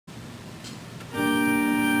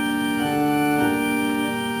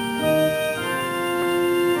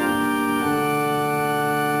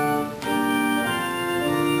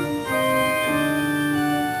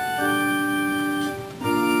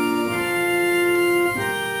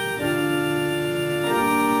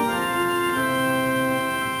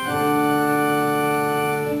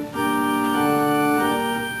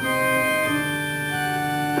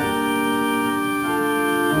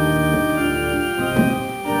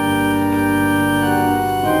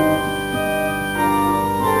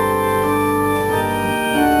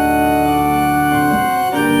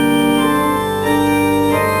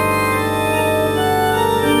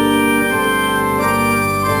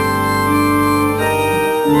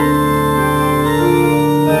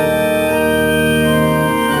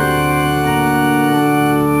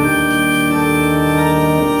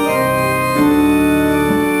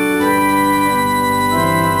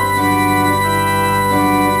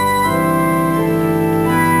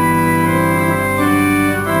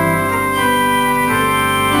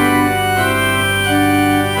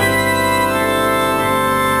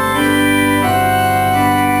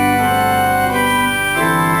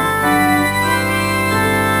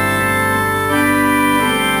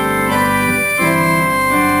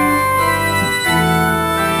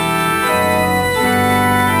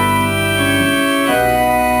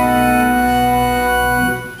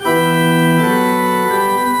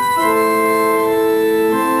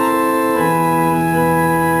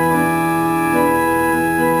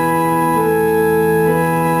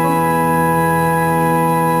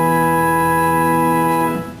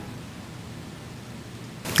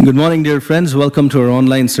Good morning, dear friends. Welcome to our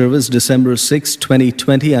online service, December 6,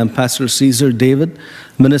 2020. I'm Pastor Caesar David,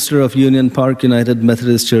 minister of Union Park United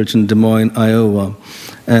Methodist Church in Des Moines, Iowa.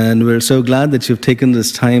 And we're so glad that you've taken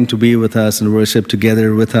this time to be with us and worship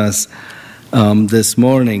together with us this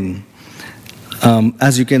morning.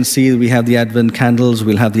 As you can see, we have the Advent candles,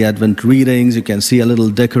 we'll have the Advent readings, you can see a little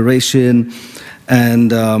decoration,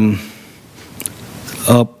 and a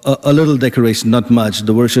little decoration, not much.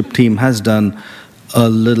 The worship team has done a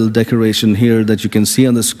little decoration here that you can see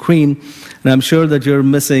on the screen. And I'm sure that you're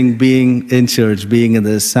missing being in church, being in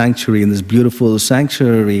this sanctuary, in this beautiful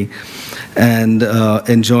sanctuary, and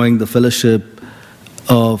enjoying the fellowship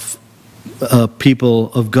of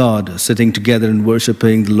people of God sitting together and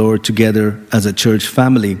worshiping the Lord together as a church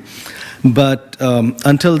family. But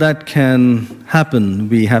until that can happen,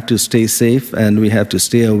 we have to stay safe and we have to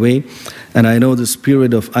stay away. And I know this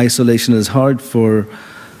period of isolation is hard for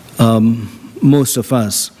most of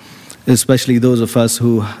us, especially those of us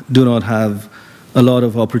who do not have a lot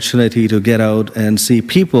of opportunity to get out and see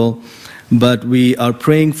people. But we are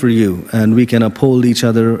praying for you, and we can uphold each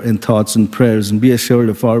other in thoughts and prayers, and be assured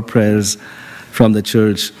of our prayers from the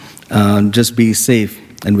church. Just be safe,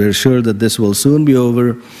 and we're sure that this will soon be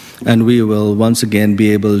over, and we will once again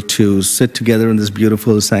be able to sit together in this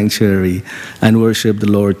beautiful sanctuary and worship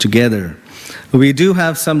the Lord together. We do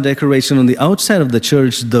have some decoration on the outside of the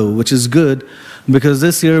church, though, which is good, because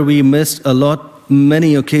this year we missed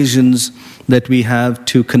many occasions that we have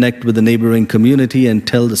to connect with the neighboring community and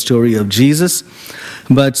tell the story of Jesus.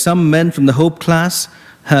 But some men from the Hope class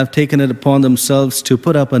have taken it upon themselves to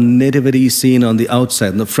put up a nativity scene on the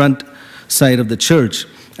outside, on the front side of the church.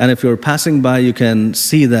 And if you're passing by, you can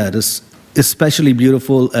see that. It's especially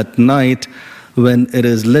beautiful at night when it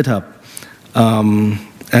is lit up.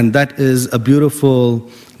 And that is a beautiful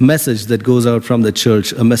message that goes out from the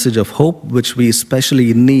church, a message of hope, which we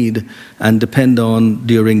especially need and depend on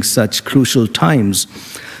during such crucial times.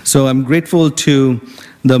 So I'm grateful to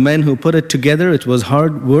the men who put it together. It was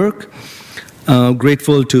hard work.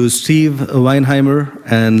 Grateful to Steve Weinheimer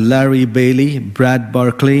and Larry Bailey, Brad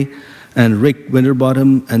Barkley, and Rick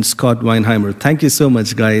Winterbottom and Scott Weinheimer. Thank you so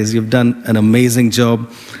much, guys. You've done an amazing job.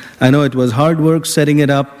 I know it was hard work setting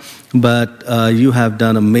it up, but you have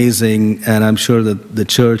done amazing, and I'm sure that the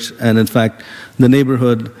church, and in fact, the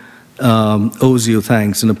neighborhood owes you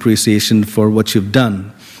thanks and appreciation for what you've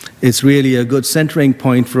done. It's really a good centering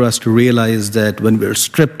point for us to realize that when we're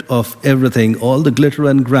stripped of everything, all the glitter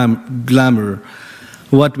and glamour,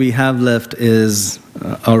 what we have left is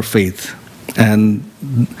our faith. And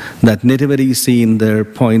that nativity scene there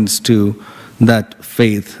points to that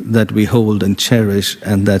faith that we hold and cherish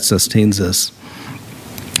and that sustains us.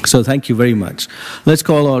 So thank you very much. Let's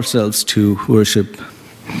call ourselves to worship.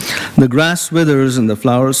 The grass withers and the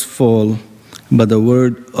flowers fall, but the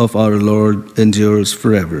word of our Lord endures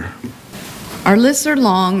forever. Our lists are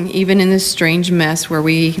long, even in this strange mess where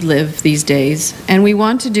we live these days. And we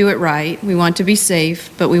want to do it right. We want to be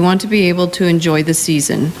safe, but we want to be able to enjoy the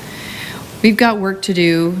season. We've got work to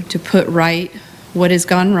do to put right what has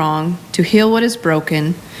gone wrong, to heal what is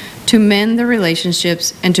broken, to mend the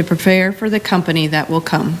relationships, and to prepare for the company that will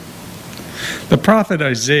come. The prophet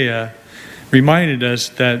Isaiah reminded us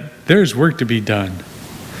that there's work to be done.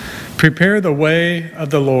 Prepare the way of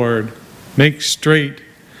the Lord, make straight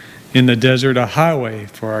in the desert a highway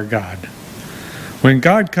for our God. When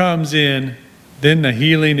God comes in, then the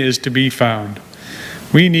healing is to be found.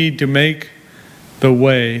 We need to make the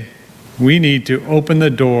way. We need to open the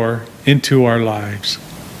door into our lives.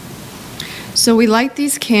 So we light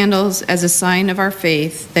these candles as a sign of our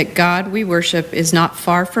faith that God we worship is not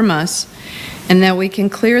far from us, and that we can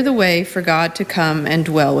clear the way for God to come and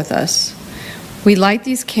dwell with us. We light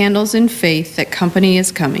these candles in faith that company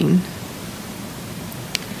is coming.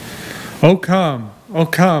 O come,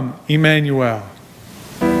 Emmanuel.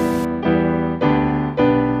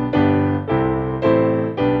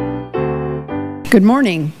 Good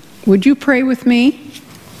morning. Would you pray with me?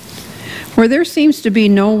 Where there seems to be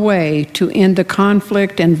no way to end the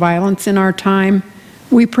conflict and violence in our time,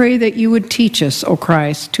 we pray that you would teach us, O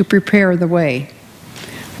Christ, to prepare the way.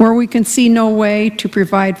 Where we can see no way to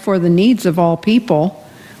provide for the needs of all people,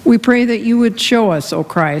 we pray that you would show us, O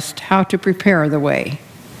Christ, how to prepare the way.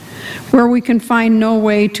 Where we can find no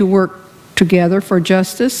way to work together for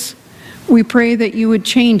justice, we pray that you would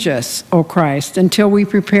change us, O Christ, until we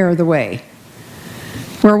prepare the way.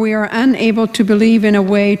 Where we are unable to believe in a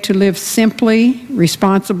way to live simply,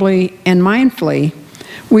 responsibly, and mindfully,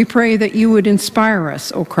 we pray that you would inspire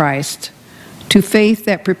us, O Christ, to faith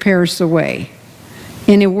that prepares the way.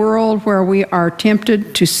 In a world where we are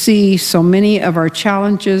tempted to see so many of our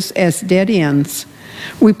challenges as dead ends,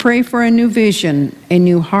 We pray for a new vision, a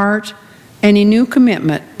new heart, and a new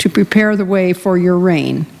commitment to prepare the way for your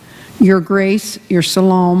reign, your grace, your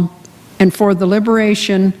shalom, and for the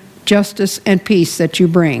liberation, justice, and peace that you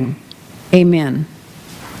bring. Amen.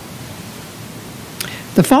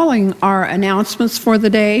 The following are announcements for the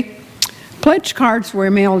day. Pledge cards were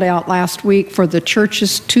mailed out last week for the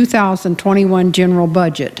church's 2021 general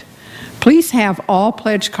budget. Please have all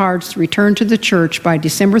pledge cards returned to the church by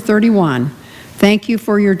December 31. Thank you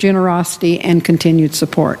for your generosity and continued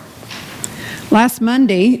support. Last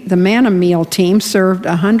Monday, the Manna Meal team served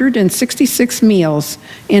 166 meals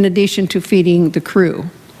in addition to feeding the crew.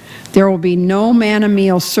 There will be no Manna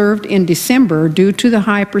Meal served in December due to the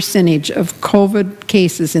high percentage of COVID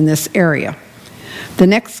cases in this area. The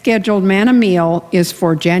next scheduled Manna Meal is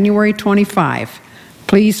for January 25.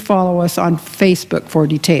 Please follow us on Facebook for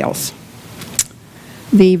details.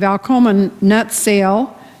 The Valcomen nut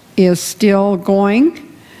sale is still going.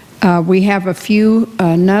 We have a few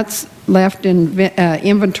nuts left in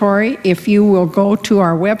inventory. If you will go to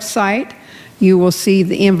our website, you will see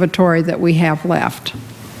the inventory that we have left.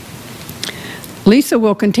 Lisa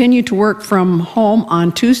will continue to work from home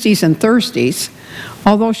on Tuesdays and Thursdays.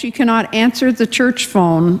 Although she cannot answer the church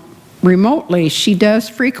phone remotely, she does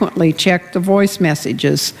frequently check the voice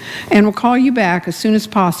messages and will call you back as soon as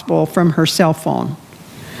possible from her cell phone.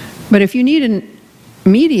 But if you need an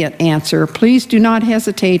immediate answer, please do not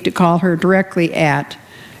hesitate to call her directly at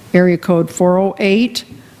area code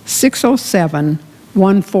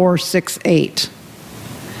 408-607-1468.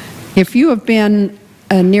 If you have been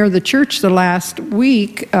near the church the last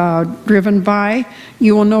week, driven by,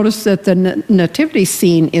 you will notice that the nativity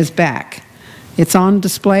scene is back. It's on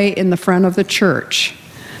display in the front of the church.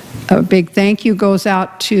 A big thank you goes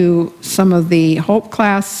out to some of the Hope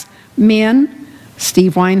class men,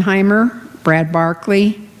 Steve Weinheimer, Brad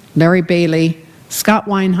Barkley, Larry Bailey, Scott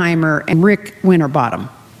Weinheimer, and Rick Winterbottom.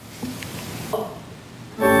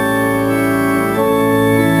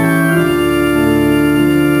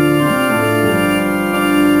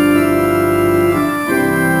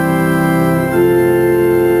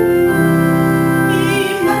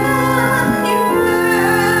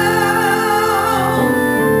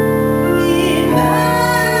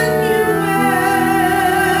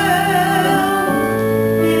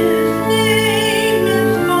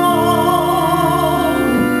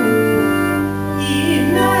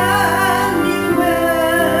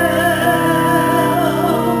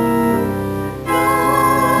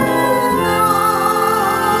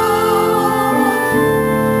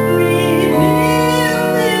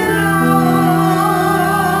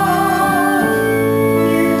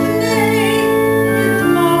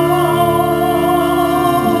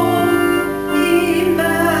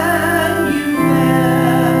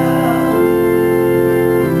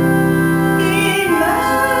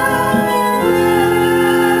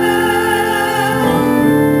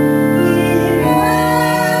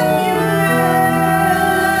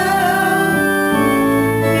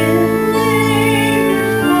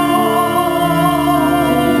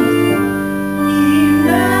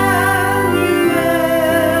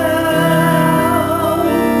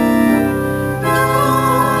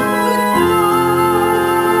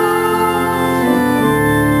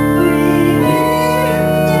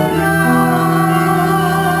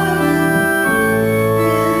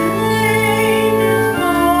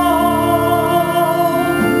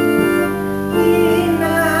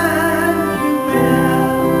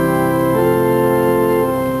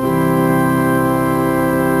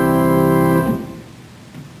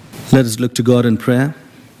 Let us look to God in prayer.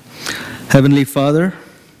 Heavenly Father,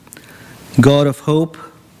 God of hope,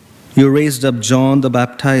 you raised up John the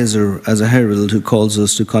Baptizer as a herald who calls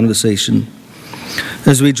us to conversation.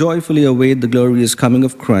 As we joyfully await the glorious coming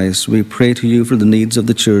of Christ, we pray to you for the needs of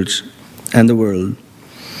the church and the world.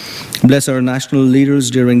 Bless our national leaders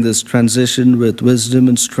during this transition with wisdom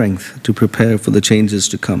and strength to prepare for the changes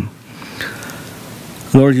to come.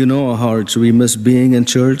 Lord, you know our hearts. We miss being in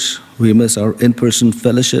church. We miss our in-person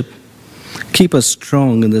fellowship. Keep us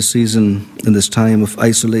strong in this season, in this time of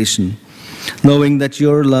isolation, knowing that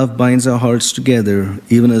your love binds our hearts together,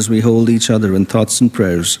 even as we hold each other in thoughts and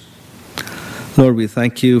prayers. Lord, we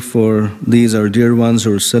thank you for these, our dear ones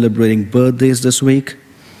who are celebrating birthdays this week.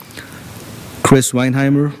 Kris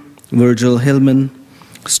Weinheimer, Virgil Hillman,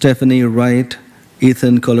 Stephanie Wright,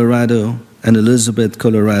 Ethan Colorado, and Elizabeth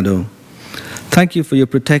Colorado. Thank you for your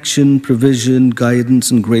protection, provision,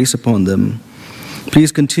 guidance, and grace upon them.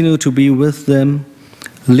 Please continue to be with them,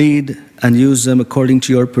 lead, and use them according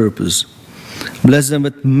to your purpose. Bless them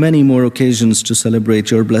with many more occasions to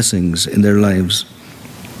celebrate your blessings in their lives.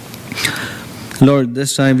 Lord,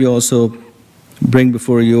 this time we also bring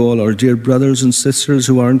before you all our dear brothers and sisters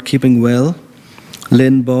who aren't keeping well.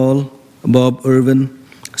 Lynn Ball, Bob Irvin,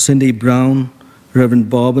 Cindy Brown, Reverend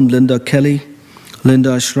Bob and Linda Kelly,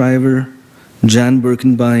 Linda Shriver, Jan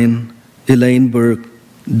Birkenbein, Elaine Burke,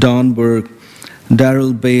 Don Burke,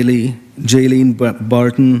 Darrell Bailey, Jaylene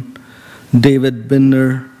Barton, David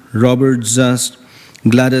Binner, Robert Zust,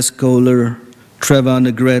 Gladys Kohler, Trevor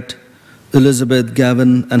Negrete, Elizabeth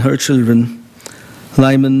Gavin and her children,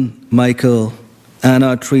 Lyman Michael,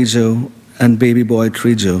 Anna Trejo, and baby boy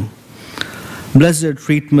Trejo. Bless their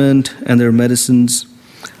treatment and their medicines.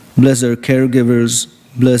 Bless their caregivers.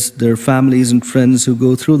 Bless their families and friends who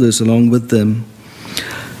go through this along with them.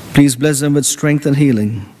 Please bless them with strength and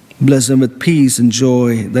healing. Bless them with peace and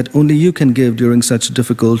joy that only you can give during such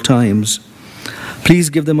difficult times. Please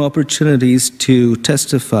give them opportunities to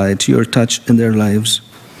testify to your touch in their lives.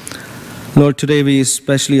 Lord, today we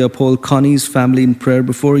especially uphold Connie's family in prayer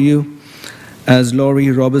before you, as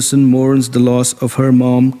Laurie Robinson mourns the loss of her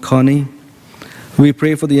mom, Connie. We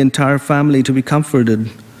pray for the entire family to be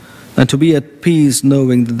comforted and to be at peace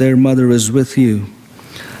knowing that their mother is with you.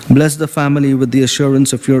 Bless the family with the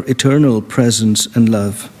assurance of your eternal presence and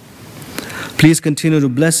love. Please continue to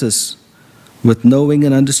bless us with knowing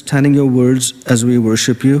and understanding your words as we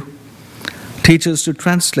worship you. Teach us to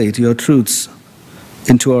translate your truths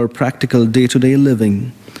into our practical day-to-day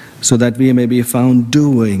living so that we may be found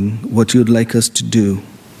doing what you'd like us to do.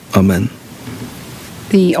 Amen.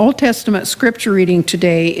 The Old Testament scripture reading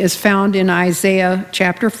today is found in Isaiah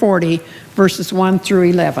chapter 40, verses 1 through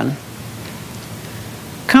 11.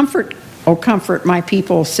 Comfort, O comfort my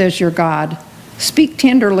people, says your God. Speak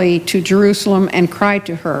tenderly to Jerusalem and cry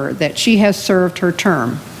to her that she has served her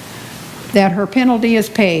term, that her penalty is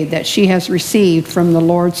paid, that she has received from the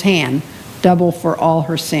Lord's hand double for all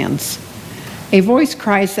her sins. A voice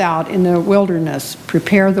cries out in the wilderness,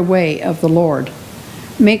 prepare the way of the Lord.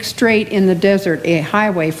 Make straight in the desert a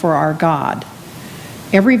highway for our God.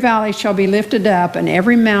 Every valley shall be lifted up, and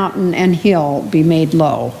every mountain and hill be made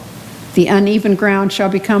low. The uneven ground shall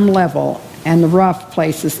become level, and the rough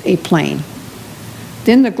places a plain.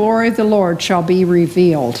 Then the glory of the Lord shall be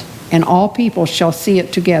revealed, and all people shall see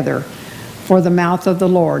it together, for the mouth of the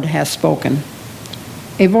Lord has spoken.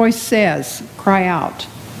 A voice says, cry out.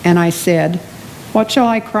 And I said, what shall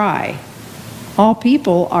I cry? All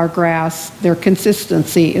people are grass, their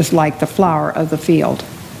consistency is like the flower of the field.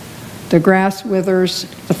 The grass withers,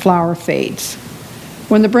 the flower fades.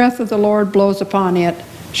 When the breath of the Lord blows upon it,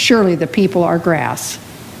 surely the people are grass.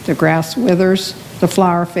 The grass withers, the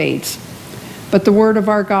flower fades. But the word of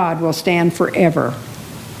our God will stand forever.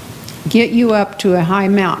 Get you up to a high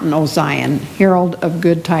mountain, O Zion, herald of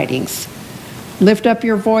good tidings. Lift up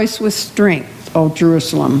your voice with strength, O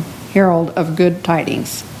Jerusalem, herald of good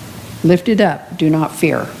tidings. Lift it up, do not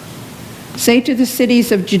fear. Say to the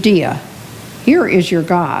cities of Judea, here is your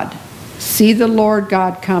God. See, the Lord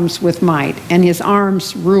God comes with might, and his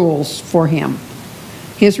arms rules for him.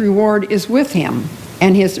 His reward is with him,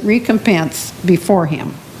 and his recompense before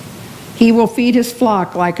him. He will feed his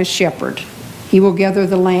flock like a shepherd. He will gather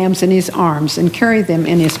the lambs in his arms and carry them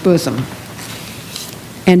in his bosom,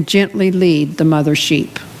 and gently lead the mother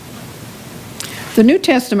sheep. The New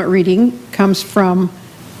Testament reading comes from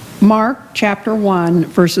Mark chapter 1,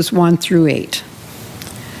 verses 1 through 8.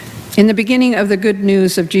 In the beginning of the good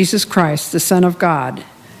news of Jesus Christ, the Son of God,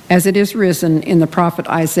 as it is written in the prophet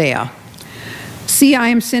Isaiah, see, I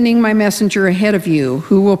am sending my messenger ahead of you,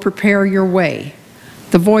 who will prepare your way.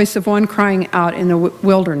 The voice of one crying out in the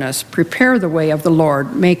wilderness, prepare the way of the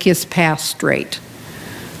Lord, make his path straight.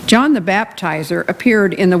 John the Baptizer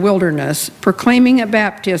appeared in the wilderness, proclaiming a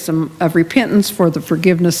baptism of repentance for the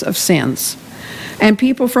forgiveness of sins. And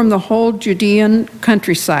people from the whole Judean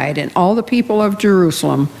countryside and all the people of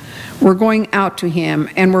Jerusalem were going out to him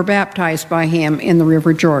and were baptized by him in the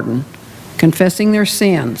river Jordan, confessing their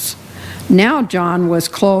sins. Now John was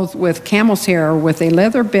clothed with camel's hair with a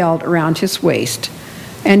leather belt around his waist,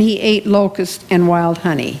 and he ate locusts and wild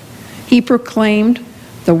honey. He proclaimed,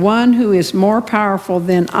 the one who is more powerful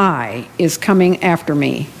than I is coming after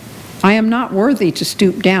me. I am not worthy to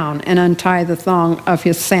stoop down and untie the thong of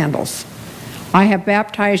his sandals. I have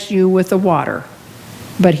baptized you with the water,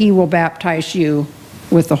 but he will baptize you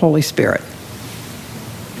with the Holy Spirit.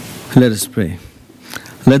 Let us pray.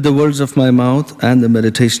 Let the words of my mouth and the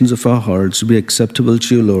meditations of our hearts be acceptable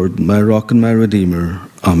to you, Lord, my rock and my redeemer.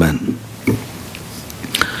 Amen.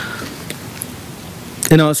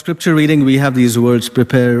 In our scripture reading, we have these words,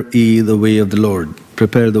 prepare ye the way of the Lord.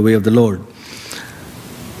 Prepare the way of the Lord.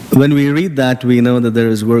 When we read that, we know that there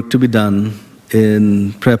is work to be done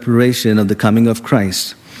in preparation of the coming of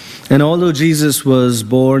Christ. And although Jesus was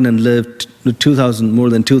born and lived more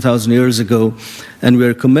than 2,000 years ago, and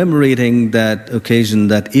we're commemorating that occasion,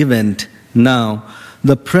 that event now,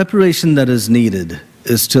 the preparation that is needed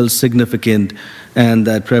is still significant, and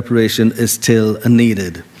that preparation is still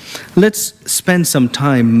needed. Let's spend some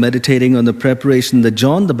time meditating on the preparation that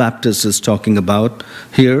John the Baptist is talking about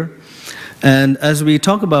here. And as we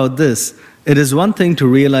talk about this, it is one thing to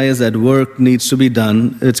realize that work needs to be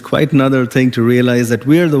done. It's quite another thing to realize that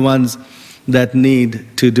we are the ones that need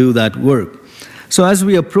to do that work. So as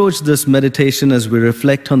we approach this meditation, as we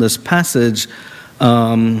reflect on this passage,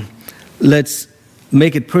 let's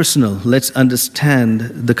make it personal. Let's understand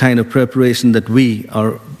the kind of preparation that we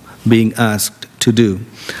are being asked to do.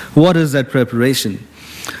 What is that preparation?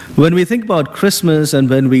 When we think about Christmas and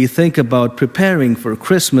when we think about preparing for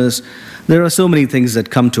Christmas, there are so many things that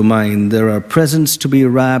come to mind. There are presents to be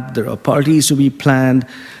wrapped, there are parties to be planned,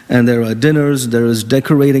 and there are dinners, there is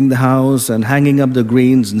decorating the house and hanging up the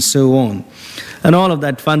greens and so on. And all of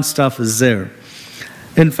that fun stuff is there.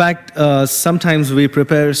 In fact, sometimes we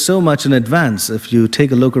prepare so much in advance. If you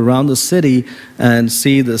take a look around the city and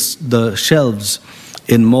see the shelves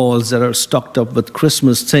in malls that are stocked up with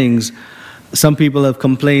Christmas things, some people have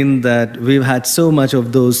complained that we've had so much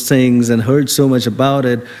of those things and heard so much about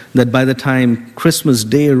it that by the time Christmas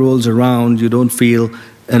Day rolls around, you don't feel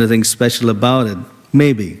anything special about it.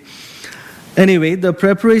 Maybe. Anyway, the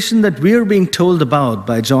preparation that we are being told about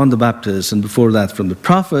by John the Baptist, and before that from the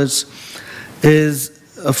prophets, is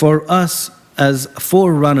for us as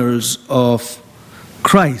forerunners of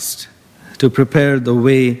Christ to prepare the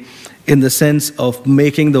way in the sense of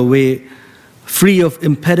making the way free of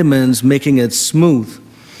impediments, making it smooth,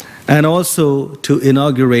 and also to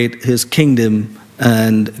inaugurate his kingdom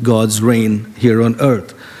and God's reign here on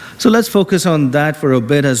earth. So let's focus on that for a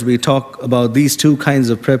bit as we talk about these two kinds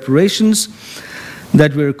of preparations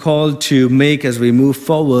that we're called to make as we move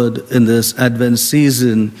forward in this Advent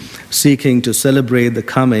season, seeking to celebrate the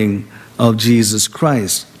coming of Jesus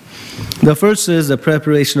Christ. The first is the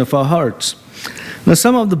preparation of our hearts. Now,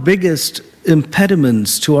 some of the biggest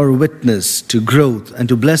impediments to our witness, to growth, and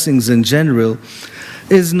to blessings in general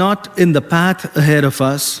is not in the path ahead of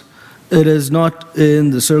us. It is not in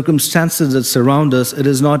the circumstances that surround us. It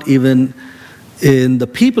is not even in the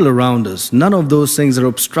people around us. None of those things are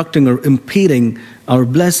obstructing or impeding our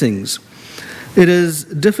blessings. It is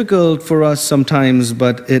difficult for us sometimes,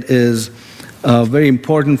 but it is very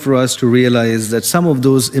important for us to realize that some of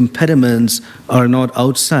those impediments are not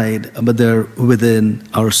outside, but they're within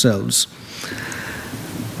ourselves.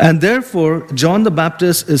 And therefore, John the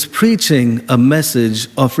Baptist is preaching a message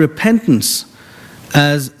of repentance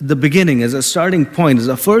as the beginning, as a starting point, as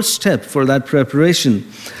a first step for that preparation.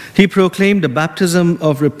 He proclaimed a baptism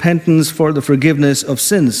of repentance for the forgiveness of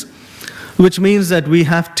sins, which means that we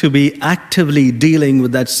have to be actively dealing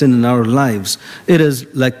with that sin in our lives. It is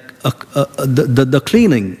like the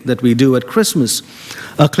cleaning that we do at Christmas,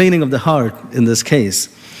 a cleaning of the heart in this case,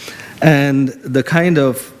 and the kind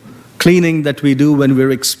of cleaning that we do when we're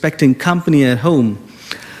expecting company at home.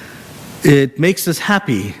 It makes us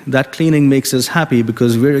happy. That cleaning makes us happy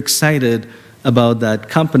because we're excited about that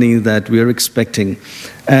company that we're expecting.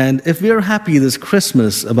 And if we're happy this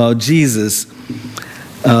Christmas about Jesus,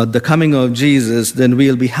 the coming of Jesus, then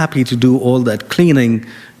we'll be happy to do all that cleaning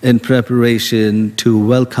in preparation to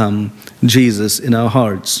welcome Jesus in our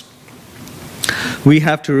hearts. We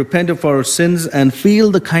have to repent of our sins and feel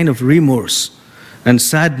the kind of remorse and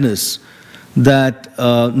sadness that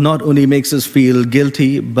not only makes us feel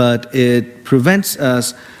guilty, but it prevents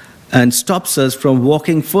us and stops us from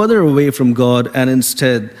walking further away from God, and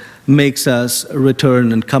instead makes us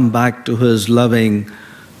return and come back to his loving,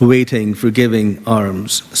 waiting, forgiving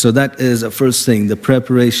arms. So that is the first thing, the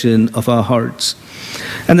preparation of our hearts.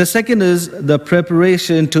 And the second is the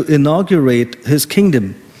preparation to inaugurate his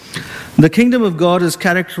kingdom. The kingdom of God is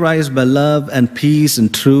characterized by love and peace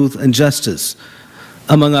and truth and justice,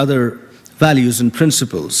 among other values and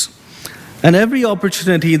principles. And every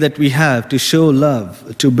opportunity that we have to show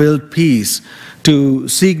love, to build peace, to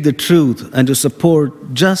seek the truth, and to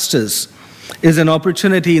support justice is an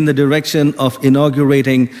opportunity in the direction of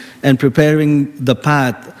inaugurating and preparing the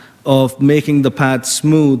path, of making the path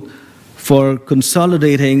smooth for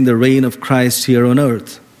consolidating the reign of Christ here on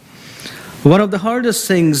earth. One of the hardest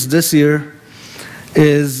things this year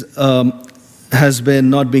has been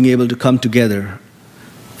not being able to come together.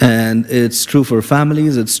 And it's true for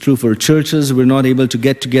families, it's true for churches. We're not able to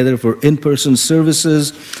get together for in-person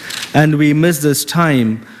services, and we miss this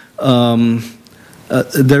time.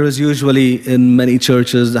 There is usually in many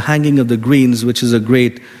churches the hanging of the greens, which is a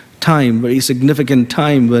great time, very significant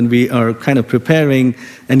time when we are kind of preparing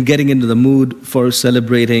and getting into the mood for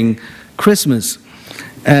celebrating Christmas.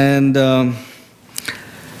 And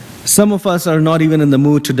some of us are not even in the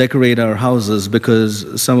mood to decorate our houses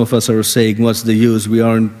because some of us are saying, what's the use? We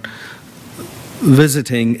aren't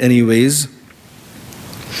visiting anyways.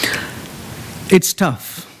 It's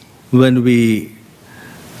tough when we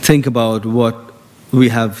think about what we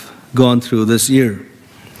have gone through this year.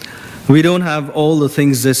 We don't have all the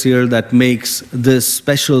things this year that makes this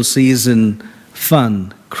special season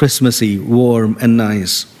fun, Christmassy, warm, and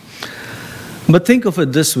nice. But think of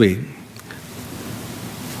it this way.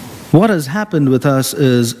 What has happened with us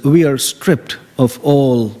is we are stripped of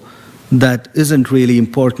all that isn't really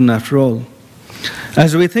important after all.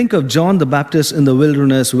 As we think of John the Baptist in the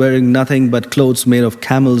wilderness wearing nothing but clothes made of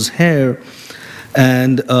camel's hair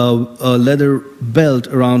and a leather belt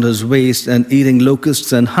around his waist and eating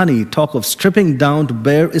locusts and honey, talk of stripping down to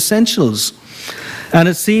bare essentials. And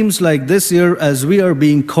it seems like this year, as we are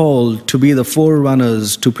being called to be the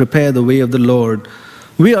forerunners to prepare the way of the Lord,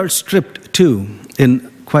 we are stripped too, in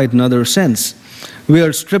quite another sense. We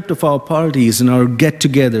are stripped of our parties and our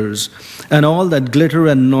get-togethers and all that glitter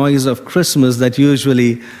and noise of Christmas that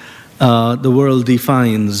usually the world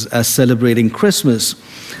defines as celebrating Christmas.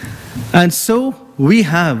 And so we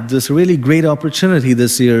have this really great opportunity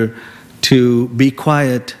this year to be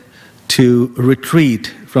quiet, to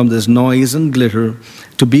retreat from this noise and glitter,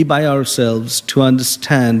 to be by ourselves, to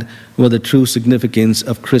understand what the true significance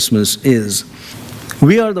of Christmas is.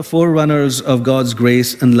 We are the forerunners of God's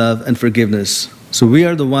grace and love and forgiveness. So we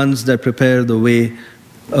are the ones that prepare the way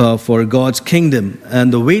for God's kingdom.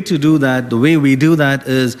 And the way to do that, the way we do that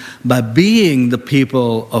is by being the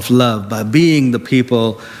people of love, by being the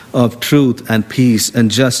people of truth and peace and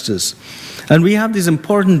justice. And we have these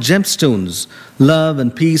important gemstones, love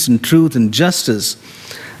and peace and truth and justice.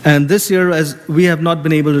 And this year, as we have not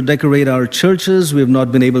been able to decorate our churches, we have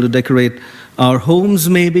not been able to decorate our homes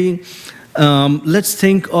maybe, let's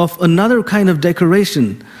think of another kind of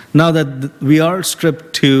decoration. Now that we are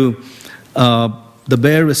stripped to the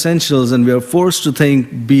bare essentials and we are forced to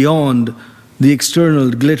think beyond the external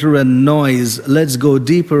glitter and noise, let's go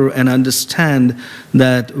deeper and understand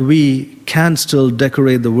that we can still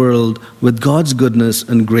decorate the world with God's goodness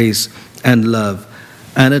and grace and love,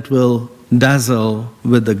 and it will dazzle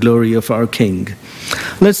with the glory of our King.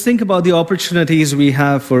 Let's think about the opportunities we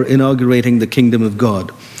have for inaugurating the kingdom of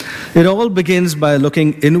God. It all begins by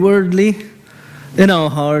looking inwardly in our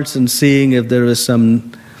hearts and seeing if there is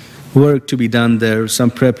some work to be done there, some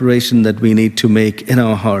preparation that we need to make in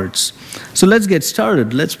our hearts. So let's get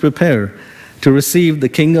started. Let's prepare to receive the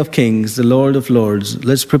King of Kings, the Lord of Lords.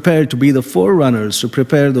 Let's prepare to be the forerunners, to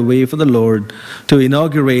prepare the way for the Lord, to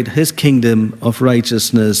inaugurate His kingdom of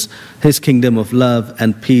righteousness, His kingdom of love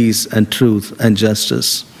and peace and truth and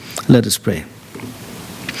justice. Let us pray.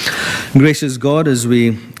 Gracious God, as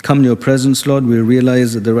we come in your presence, Lord, we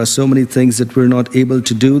realize that there are so many things that we're not able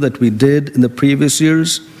to do that we did in the previous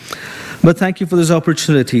years. But thank you for this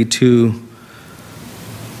opportunity to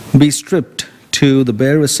be stripped to the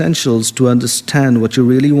bare essentials to understand what you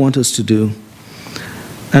really want us to do.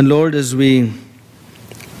 And Lord, as we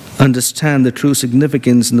understand the true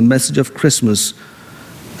significance and the message of Christmas,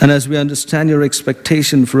 and as we understand your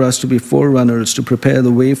expectation for us to be forerunners, to prepare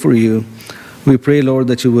the way for you, we pray, Lord,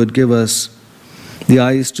 that you would give us the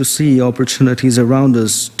eyes to see opportunities around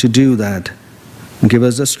us to do that. Give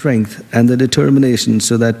us the strength and the determination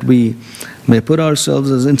so that we may put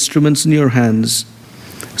ourselves as instruments in your hands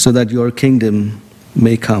so that your kingdom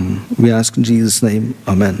may come. We ask in Jesus' name,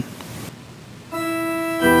 amen.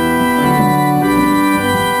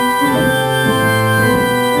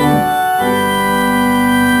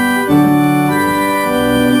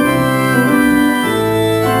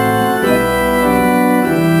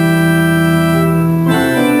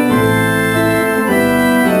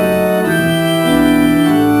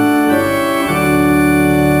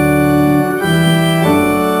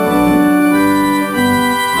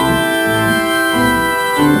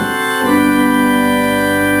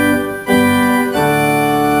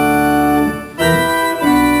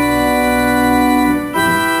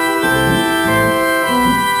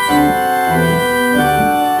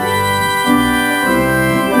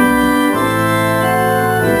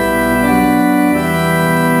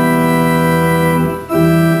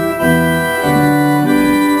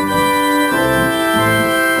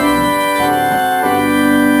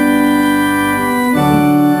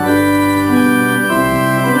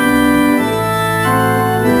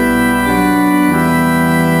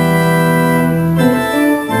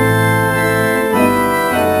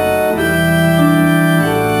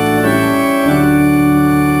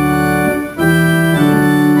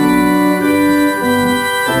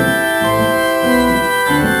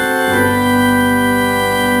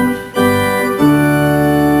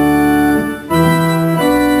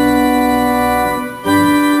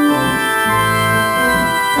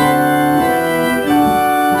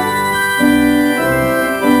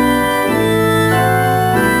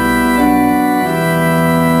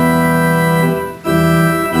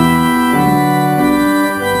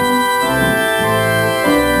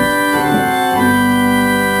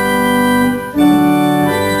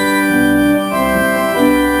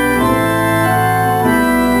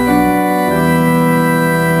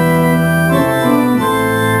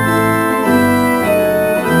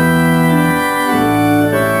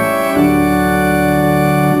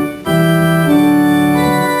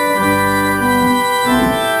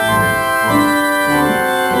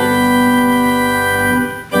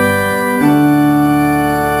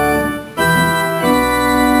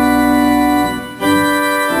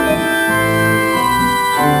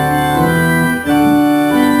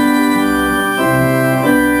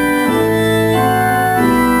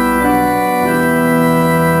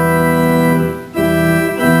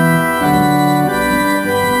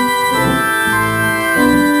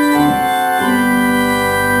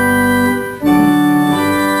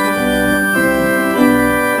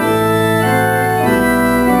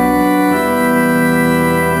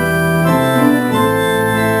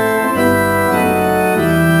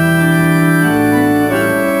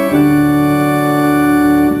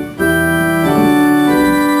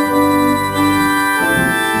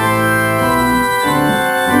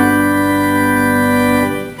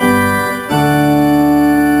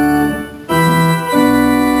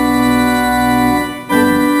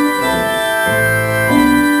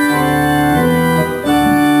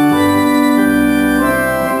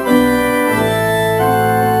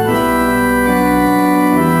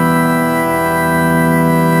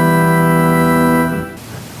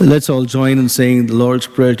 Let's all join in saying the Lord's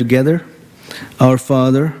Prayer together. Our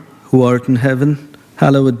Father, who art in heaven,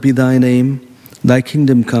 hallowed be thy name. Thy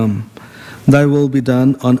kingdom come. Thy will be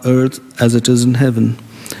done on earth as it is in heaven.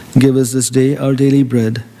 Give us this day our daily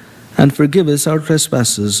bread, and forgive us our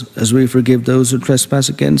trespasses, as we forgive those who trespass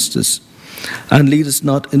against us. And lead us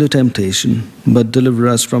not into temptation, but deliver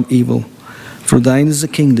us from evil. For thine is the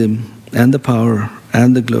kingdom, and the power,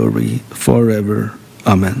 and the glory, forever.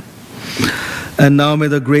 Amen. And now may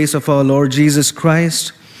the grace of our Lord Jesus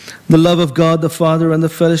Christ, the love of God the Father, and the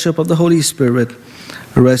fellowship of the Holy Spirit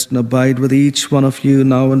rest and abide with each one of you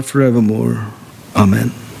now and forevermore.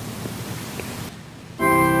 Amen.